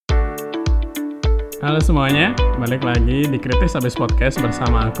Halo semuanya, balik lagi di Kritis Abis Podcast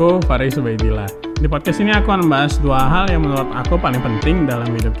bersama aku, Faris Subaidillah. Di podcast ini aku akan membahas dua hal yang menurut aku paling penting dalam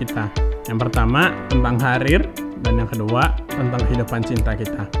hidup kita. Yang pertama, tentang karir, dan yang kedua, tentang kehidupan cinta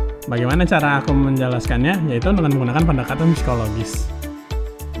kita. Bagaimana cara aku menjelaskannya? Yaitu dengan menggunakan pendekatan psikologis.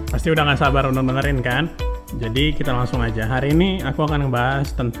 Pasti udah gak sabar untuk dengerin kan? Jadi kita langsung aja. Hari ini aku akan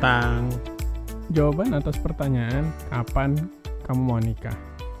membahas tentang jawaban atas pertanyaan, kapan kamu mau nikah?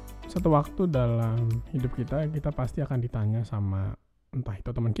 Satu waktu dalam hidup kita pasti akan ditanya sama entah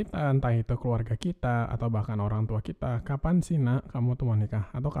itu teman kita, entah itu keluarga kita, atau bahkan orang tua kita, kapan sih nak kamu tuh mau nikah?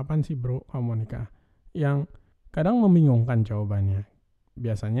 Atau kapan sih bro kamu mau nikah? Yang kadang membingungkan jawabannya.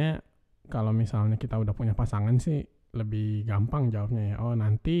 Biasanya kalau misalnya kita udah punya pasangan sih lebih gampang jawabnya ya. Oh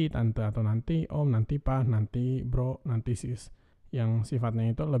nanti tante, atau nanti om, nanti pak, nanti bro, nanti sis. Yang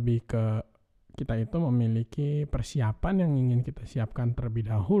sifatnya itu lebih ke kita itu memiliki persiapan yang ingin kita siapkan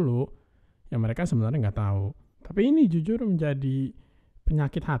terlebih dahulu yang mereka sebenarnya nggak tahu. Tapi ini jujur menjadi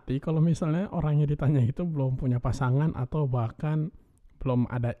penyakit hati kalau misalnya orangnya ditanya itu belum punya pasangan atau bahkan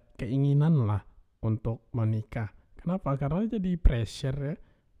belum ada keinginan lah untuk menikah. Kenapa? Karena jadi pressure ya.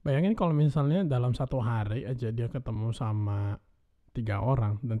 Bayangin kalau misalnya dalam satu hari aja dia ketemu sama 3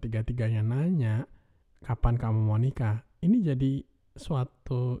 orang dan 3-3-nya nanya kapan kamu mau nikah. Ini jadi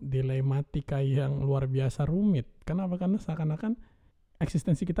suatu dilematika yang luar biasa rumit. Kenapa? Karena seakan-akan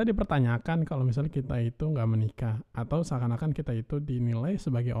eksistensi kita dipertanyakan kalau misalnya kita itu nggak menikah, atau seakan-akan kita itu dinilai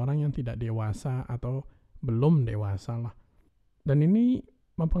sebagai orang yang tidak dewasa atau belum dewasa lah. Dan ini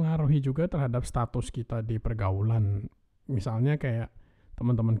mempengaruhi juga terhadap status kita di pergaulan. Misalnya kayak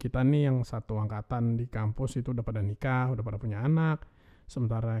teman-teman kita nih yang satu angkatan di kampus itu udah pada nikah, udah pada punya anak,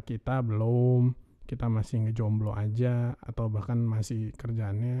 sementara kita belum. Kita masih ngejomblo aja, atau bahkan masih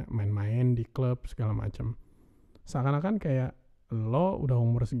kerjaannya main-main di klub segala macam. Seakan-akan kayak lo udah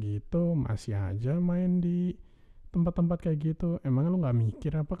umur segitu masih aja main di tempat-tempat kayak gitu. Emang lo nggak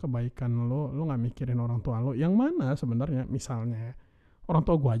mikir apa kebaikan lo nggak mikirin orang tua lo? Yang mana sebenarnya misalnya orang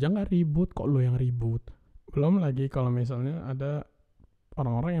tua gue aja nggak ribut, kok lo yang ribut? Belum lagi kalau misalnya ada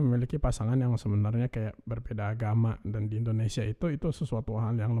orang-orang yang memiliki pasangan yang sebenarnya kayak berbeda agama, dan di Indonesia itu sesuatu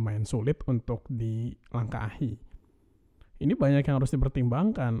hal yang lumayan sulit untuk dilangkahi. Ini banyak yang harus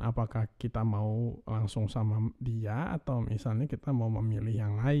dipertimbangkan, apakah kita mau langsung sama dia atau misalnya kita mau memilih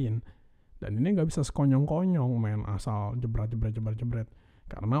yang lain. Dan ini nggak bisa sekonyong-konyong main asal jebret.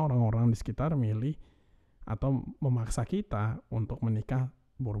 Karena orang-orang di sekitar milih atau memaksa kita untuk menikah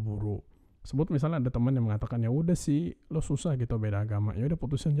buru-buru. Sebut misalnya ada teman yang mengatakan ya udah sih lo susah gitu beda agama, ya udah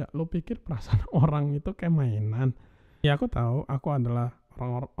putusin aja. Lo pikir perasaan orang itu kayak mainan? Ya aku tahu aku adalah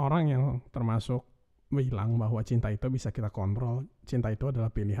orang yang termasuk bilang bahwa cinta itu bisa kita kontrol, cinta itu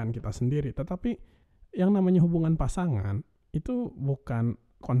adalah pilihan kita sendiri. Tetapi yang namanya hubungan pasangan itu bukan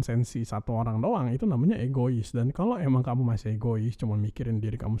konsensi satu orang doang, itu namanya egois. Dan kalau emang kamu masih egois, cuma mikirin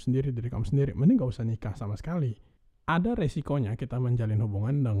diri kamu sendiri, mending gak usah nikah sama sekali. Ada resikonya kita menjalin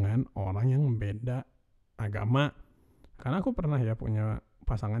hubungan dengan orang yang beda agama. Karena aku pernah ya punya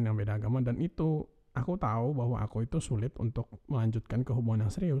pasangan yang beda agama, dan itu aku tahu bahwa aku itu sulit untuk melanjutkan ke hubungan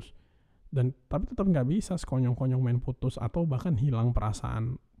yang serius. Tapi tetap gak bisa sekonyong-konyong main putus atau bahkan hilang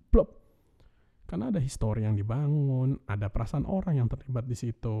perasaan. Plop. Karena ada histori yang dibangun, ada perasaan orang yang terlibat di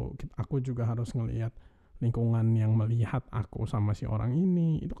situ. Aku juga harus ngelihat lingkungan yang melihat aku sama si orang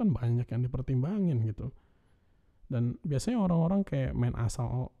ini. Itu kan banyak yang dipertimbangin gitu. Dan biasanya orang-orang kayak main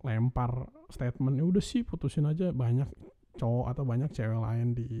asal lempar statement, ya udah sih putusin aja, banyak cowok atau banyak cewek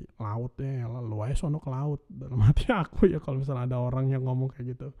lain di laut ya, lu aja sono ke laut. Dalam hati aku ya kalau misalnya ada orang yang ngomong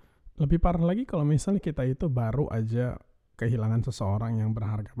kayak gitu. Lebih parah lagi kalau misalnya kita itu baru aja kehilangan seseorang yang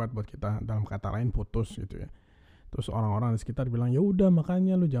berharga banget buat kita, dalam kata lain putus gitu ya. Terus orang-orang di sekitar bilang ya udah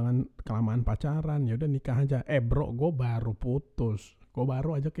makanya lu jangan kelamaan pacaran, ya udah nikah aja. Bro, gue baru putus, gue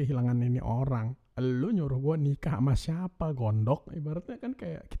baru aja kehilangan ini orang. Lu nyuruh gue nikah sama siapa, gondok? Ibaratnya kan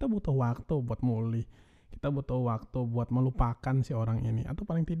kayak kita butuh waktu buat mulih, kita butuh waktu buat melupakan si orang ini, atau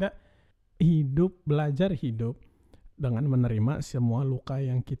paling tidak belajar hidup dengan menerima semua luka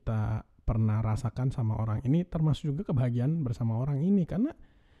yang kita pernah rasakan sama orang ini, termasuk juga kebahagiaan bersama orang ini. Karena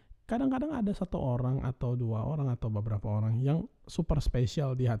kadang-kadang ada satu orang atau 2 orang atau beberapa orang yang super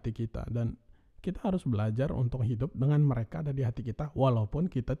spesial di hati kita, dan kita harus belajar untuk hidup dengan mereka ada di hati kita walaupun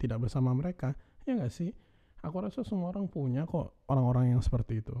kita tidak bersama mereka. Ya gak sih? Aku rasa semua orang punya kok orang-orang yang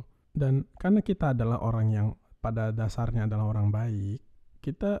seperti itu. Dan karena kita adalah orang yang pada dasarnya adalah orang baik,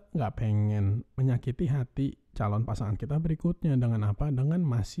 kita gak pengen menyakiti hati calon pasangan kita berikutnya. Dengan apa? Dengan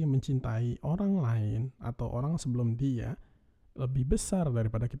masih mencintai orang lain atau orang sebelum dia lebih besar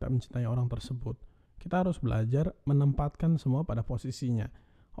daripada kita mencintai orang tersebut. Kita harus belajar menempatkan semua pada posisinya.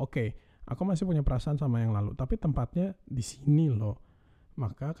 Oke, aku masih punya perasaan sama yang lalu, tapi tempatnya di sini loh.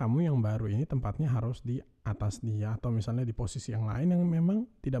 Maka kamu yang baru ini tempatnya harus di atas dia, atau misalnya di posisi yang lain yang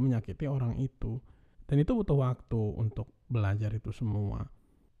memang tidak menyakiti orang itu. Dan itu butuh waktu untuk belajar itu semua.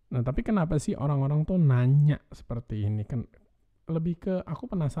 Nah, tapi kenapa sih orang-orang tuh nanya seperti ini? Kan lebih ke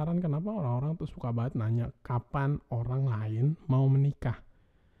aku penasaran kenapa orang-orang tuh suka banget nanya kapan orang lain mau menikah.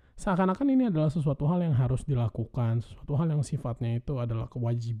 Seakan-akan ini adalah sesuatu hal yang harus dilakukan, sesuatu hal yang sifatnya itu adalah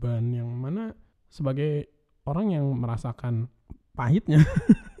kewajiban, yang mana sebagai orang yang merasakan pahitnya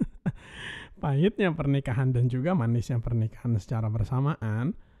pahitnya pernikahan dan juga manisnya pernikahan secara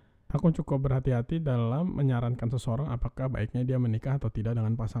bersamaan, aku cukup berhati-hati dalam menyarankan seseorang apakah baiknya dia menikah atau tidak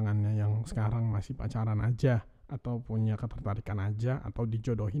dengan pasangannya yang sekarang masih pacaran aja, atau punya ketertarikan aja, atau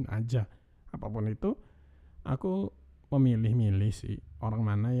dijodohin aja. Apapun itu, aku memilih-milih sih orang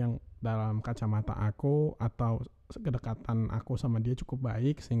mana yang dalam kacamata aku atau kedekatan aku sama dia cukup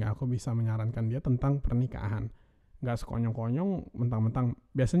baik sehingga aku bisa menyarankan dia tentang pernikahan. Gak sekonyong-konyong mentang-mentang.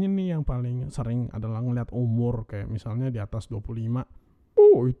 Biasanya nih yang paling sering adalah ngeliat umur, kayak misalnya di atas 25.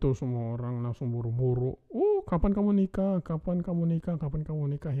 Itu semua orang langsung buru-buru. Kapan kamu nikah? Kapan kamu nikah? Kapan kamu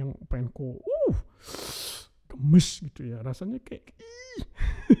nikah? Yang pengen gemes gitu ya. Rasanya kayak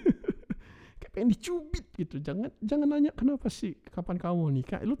kayak pengen dicubit gitu. Jangan nanya kenapa sih kapan kamu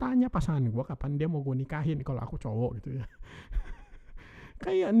nikah. Lu tanya pasangan gue kapan dia mau gue nikahin kalau aku cowok gitu ya.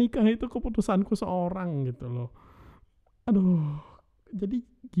 Kayak nikah itu keputusanku seorang gitu loh. Aduh, jadi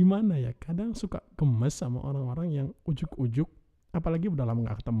gimana ya, kadang suka gemes sama orang-orang yang ujuk-ujuk, apalagi udah lama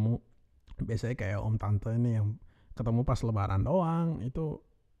gak ketemu. Biasanya kayak om tante ini yang ketemu pas lebaran doang, itu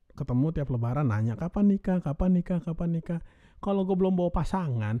ketemu tiap lebaran nanya kapan nikah. Kalau gue belum bawa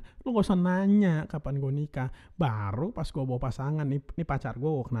pasangan, lu gak usah nanya kapan gue nikah. Baru pas gue bawa pasangan, nih pacar gue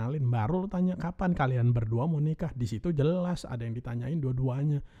kenalin, baru lu tanya kapan kalian berdua mau nikah. Di situ jelas ada yang ditanyain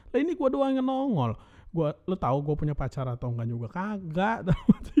dua-duanya. Lah ini gue doang yang nongol. Lu tahu gue punya pacar atau enggak juga kagak.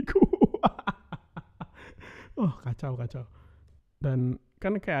 Kacau. Dan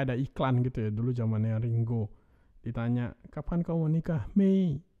kan kayak ada iklan gitu ya dulu zamannya Ringo. Ditanya kapan kau mau nikah?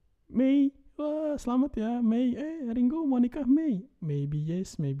 Mei. Wah selamat ya Mei. Ringo mau nikah Mei. Maybe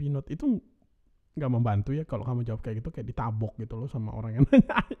yes, maybe not. Itu nggak membantu ya kalau kamu jawab kayak gitu, kayak ditabok gitu loh sama orang yang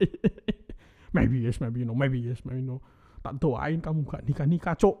nanya. Maybe yes, maybe no. Maybe yes, maybe no. Tak doain kamu gak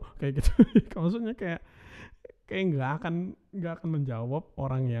nikah cok, kayak gitu. Maksudnya kayak nggak akan menjawab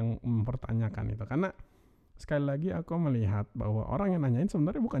orang yang mempertanyakan itu, karena sekali lagi aku melihat bahwa orang yang nanyain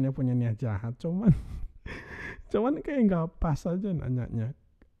sebenarnya bukannya punya niat jahat, cuman kayak nggak pas aja nanyanya.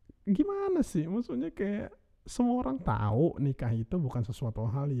 Gimana sih, maksudnya kayak semua orang tahu nikah itu bukan sesuatu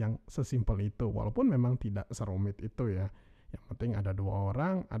hal yang sesimpel itu, walaupun memang tidak serumit itu ya. Yang penting ada dua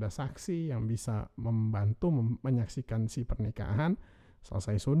orang, ada saksi yang bisa membantu menyaksikan si pernikahan,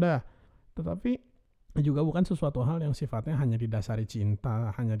 selesai sudah. Tetapi juga bukan sesuatu hal yang sifatnya hanya didasari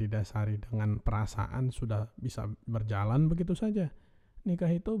cinta, hanya didasari dengan perasaan sudah bisa berjalan begitu saja.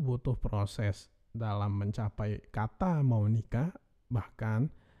 Nikah itu butuh proses dalam mencapai kata mau nikah,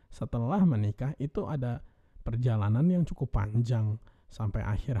 bahkan setelah menikah itu ada perjalanan yang cukup panjang sampai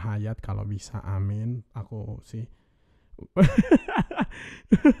akhir hayat kalau bisa, amin. Aku sih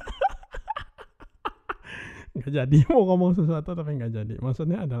nggak jadi mau ngomong sesuatu tapi nggak jadi.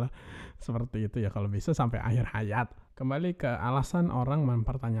 Maksudnya adalah seperti itu ya, kalau bisa sampai akhir hayat. Kembali ke alasan orang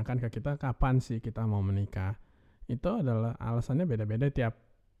mempertanyakan ke kita kapan sih kita mau menikah. Itu adalah alasannya beda-beda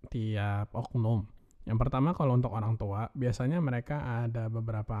tiap oknum. Yang pertama, kalau untuk orang tua biasanya mereka ada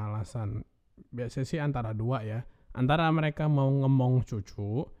beberapa alasan. Biasanya sih antara dua ya. Antara mereka mau ngemong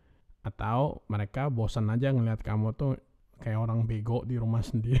cucu, atau mereka bosan aja ngelihat kamu tuh kayak orang bego di rumah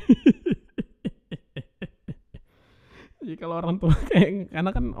sendiri. Jadi kalau orang tua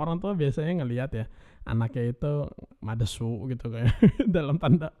karena kan orang tua biasanya ngelihat ya anaknya itu madesu gitu kayak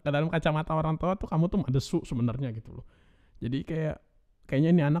dalam kacamata orang tua tuh kamu tuh madesu sebenarnya gitu loh. Jadi kayaknya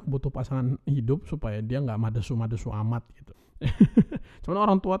ini anak butuh pasangan hidup supaya dia nggak madesu amat gitu. Cuman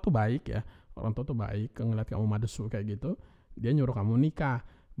orang tua tuh baik ya, ngelihat kamu madesu kayak gitu, dia nyuruh kamu nikah.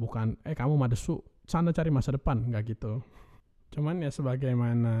 Bukan, kamu madesu, sana cari masa depan, nggak gitu. Cuman ya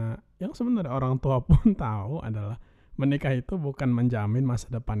sebagaimana yang sebenarnya orang tua pun tahu adalah menikah itu bukan menjamin masa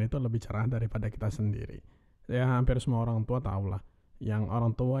depan itu lebih cerah daripada kita sendiri. Ya hampir semua orang tua tahu lah. Yang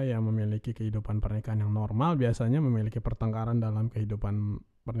orang tua yang memiliki kehidupan pernikahan yang normal biasanya memiliki pertengkaran dalam kehidupan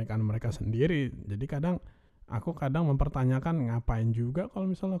pernikahan mereka sendiri. Jadi aku kadang mempertanyakan ngapain juga kalau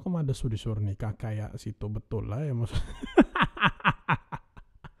misalnya aku madesu disuruh nikah kayak situ, betul lah ya maksudnya.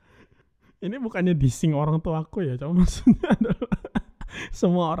 Ini bukannya dissing orang tua aku ya, cuma maksudnya adalah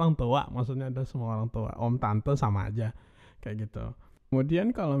semua orang tua, maksudnya ada semua orang tua, om tante sama aja kayak gitu.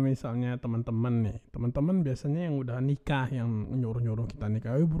 Kemudian kalau misalnya teman-teman biasanya yang udah nikah, yang nyuruh-nyuruh kita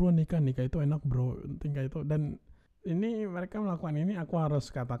nikah, buruan nikah itu enak bro, nikah itu. Dan ini mereka melakukan ini, aku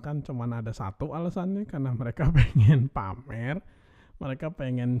harus katakan cuman ada satu alasannya, karena mereka pengen pamer, mereka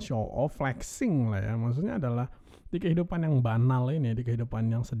pengen show off, flexing lah ya. Maksudnya adalah di kehidupan yang banal ini, di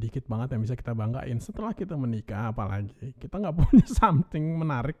kehidupan yang sedikit banget yang bisa kita banggain setelah kita menikah, apalagi kita nggak punya something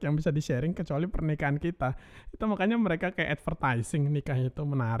menarik yang bisa di-sharing kecuali pernikahan kita. Itu makanya mereka kayak advertising, nikah itu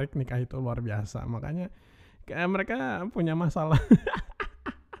menarik, nikah itu luar biasa. Makanya kayak mereka punya masalah.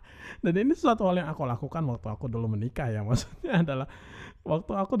 Dan ini sesuatu hal yang aku lakukan waktu aku dulu menikah ya. Maksudnya adalah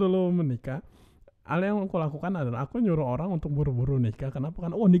waktu aku dulu menikah, hal yang aku lakukan adalah aku nyuruh orang untuk buru-buru nikah. Kenapa?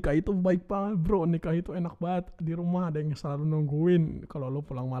 Kan nikah itu baik banget bro, nikah itu enak banget, di rumah ada yang selalu nungguin, kalau lo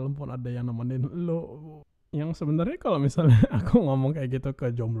pulang malam pun ada yang nemenin lo. Yang sebenarnya kalau misalnya aku ngomong kayak gitu ke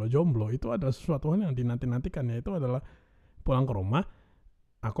jomblo-jomblo, itu adalah sesuatu hal yang dinanti-nantikan, yaitu adalah pulang ke rumah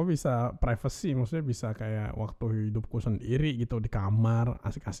aku bisa privacy, maksudnya bisa kayak waktu hidupku sendiri gitu di kamar,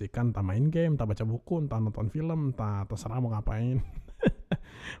 asik-asikan, entah main game, entah baca buku, entah nonton film, entah terserah mau ngapain.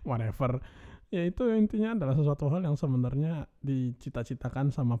 Whatever. Ya itu intinya adalah sesuatu hal yang sebenarnya dicita-citakan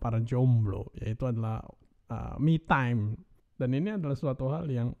sama para jomblo, yaitu adalah me time. Dan ini adalah suatu hal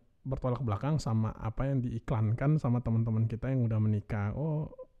yang bertolak belakang sama apa yang diiklankan sama teman-teman kita yang udah menikah.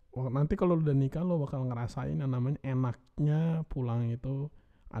 Nanti kalau udah nikah lo bakal ngerasain yang namanya enaknya pulang itu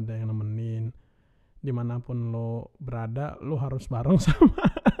ada yang nemenin. Dimanapun lo berada, lo harus bareng sama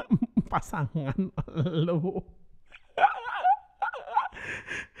pasangan lo.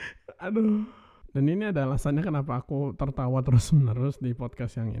 Aduh. Dan ini adalah alasannya kenapa aku tertawa terus-menerus di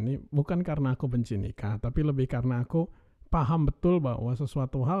podcast yang ini. Bukan karena aku benci nikah, tapi lebih karena aku paham betul bahwa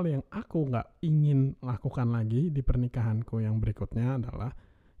sesuatu hal yang aku gak ingin lakukan lagi di pernikahanku yang berikutnya adalah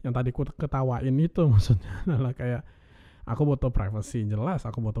yang tadi ku ketawain itu. Maksudnya adalah kayak aku butuh privacy. Jelas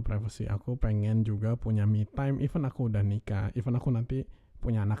aku butuh privacy. Aku pengen juga punya me time even aku udah nikah, even aku nanti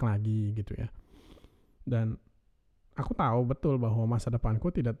punya anak lagi gitu ya. Dan aku tahu betul bahwa masa depanku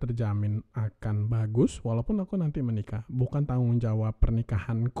tidak terjamin akan bagus walaupun aku nanti menikah. Bukan tanggung jawab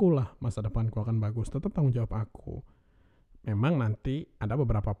pernikahanku lah masa depanku akan bagus, tetap tanggung jawab aku. Memang nanti ada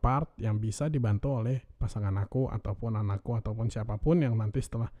beberapa part yang bisa dibantu oleh pasangan aku ataupun anakku ataupun siapapun yang nanti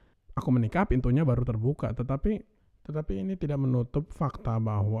setelah aku menikah pintunya baru terbuka. Tetapi ini tidak menutup fakta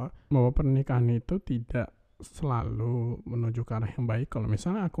bahwa pernikahan itu tidak selalu menuju ke arah yang baik kalau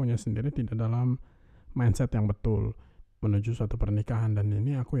misalnya akunya sendiri tidak dalam mindset yang betul menuju suatu pernikahan. Dan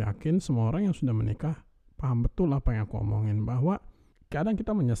ini aku yakin semua orang yang sudah menikah paham betul apa yang aku omongin, bahwa kadang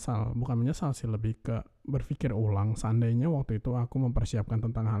kita bukan menyesal sih, lebih ke berpikir ulang, seandainya waktu itu aku mempersiapkan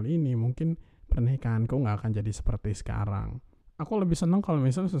tentang hal ini, mungkin pernikahanku gak akan jadi seperti sekarang. Aku lebih senang kalau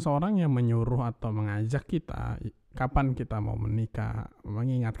misalnya seseorang yang menyuruh atau mengajak kita kapan kita mau menikah,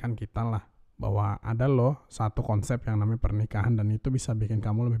 mengingatkan kita lah bahwa ada loh satu konsep yang namanya pernikahan dan itu bisa bikin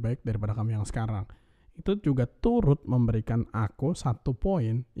kamu lebih baik daripada kamu yang sekarang. Itu juga turut memberikan aku satu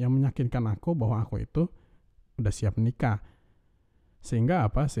poin yang meyakinkan aku bahwa aku itu udah siap nikah. Sehingga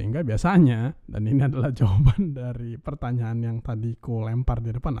biasanya, dan ini adalah jawaban dari pertanyaan yang tadi ku lempar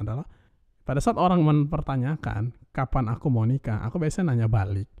di depan, adalah pada saat orang mempertanyakan kapan aku mau nikah, aku biasanya nanya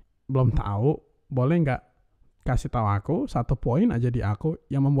balik, belum tahu, boleh nggak kasih tahu aku satu poin aja di aku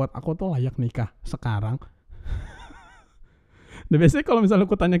yang membuat aku tuh layak nikah sekarang. Dan biasanya kalau misalnya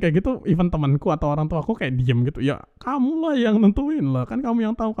aku tanya kayak gitu, even temanku atau orang tua aku kayak diem gitu. Ya kamu lah yang nentuin lah, kan kamu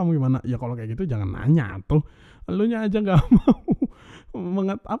yang tahu kamu gimana. Ya kalau kayak gitu jangan nanya tuh, elunya aja nggak mau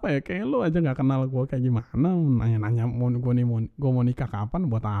kayak lu aja nggak kenal gue kayak gimana, nanya gue mau nikah kapan,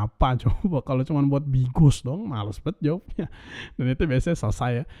 buat apa coba. Kalau cuma buat bigos dong, males banget jawabnya. Dan itu biasanya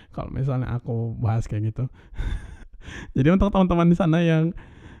selesai ya kalau misalnya aku bahas kayak gitu. Jadi untuk teman-teman di sana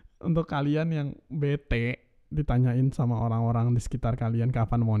untuk kalian yang bete ditanyain sama orang-orang di sekitar kalian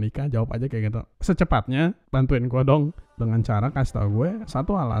kapan mau nikah, jawab aja kayak gitu. Secepatnya bantuin gue dong dengan cara kasih tau gue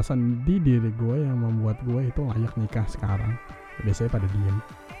satu alasan di diri gue yang membuat gue itu layak nikah sekarang. Biasanya pada diem.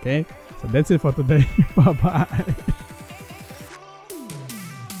 Okay, so that's it for today. Bye bye.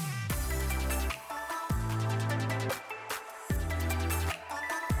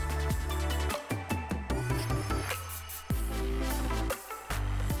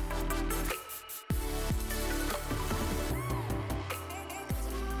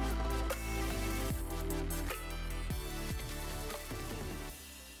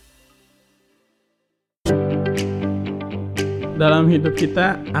 Dalam hidup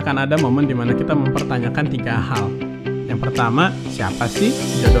kita akan ada momen di mana kita mempertanyakan 3 hal. Yang pertama, siapa sih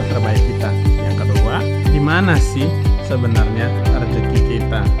jodoh terbaik kita? Yang kedua, di mana sih sebenarnya rezeki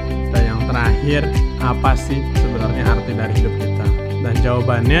kita? Dan yang terakhir, apa sih sebenarnya arti dari hidup kita? Dan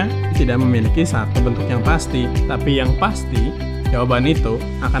jawabannya tidak memiliki satu bentuk yang pasti, tapi yang pasti jawaban itu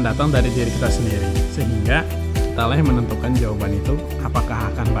akan datang dari diri kita sendiri. Sehingga kitalah yang menentukan jawaban itu apakah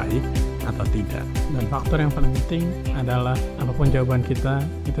akan baik atau tidak. Dan faktor yang paling penting adalah apapun jawaban kita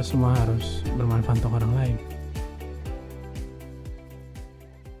semua harus bermanfaat untuk orang lain.